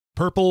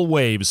Purple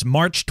Wave's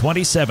March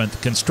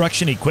 27th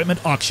construction equipment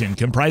auction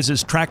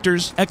comprises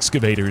tractors,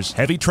 excavators,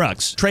 heavy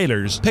trucks,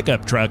 trailers,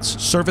 pickup trucks,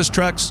 service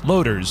trucks,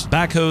 loaders,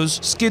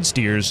 backhoes, skid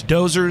steers,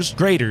 dozers,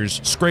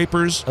 graders,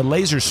 scrapers, a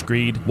laser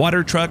screed,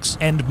 water trucks,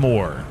 and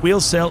more.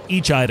 We'll sell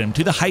each item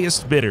to the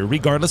highest bidder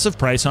regardless of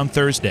price on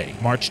Thursday,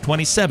 March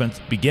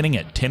 27th, beginning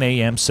at 10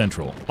 a.m.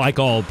 Central. Like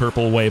all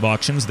Purple Wave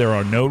auctions, there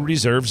are no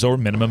reserves or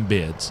minimum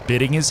bids.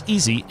 Bidding is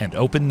easy and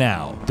open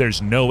now.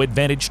 There's no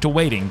advantage to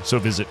waiting, so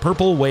visit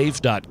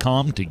purplewave.com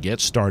to get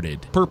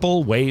started.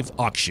 Purple Wave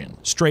Auction.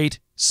 Straight,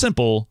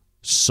 simple,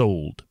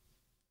 sold.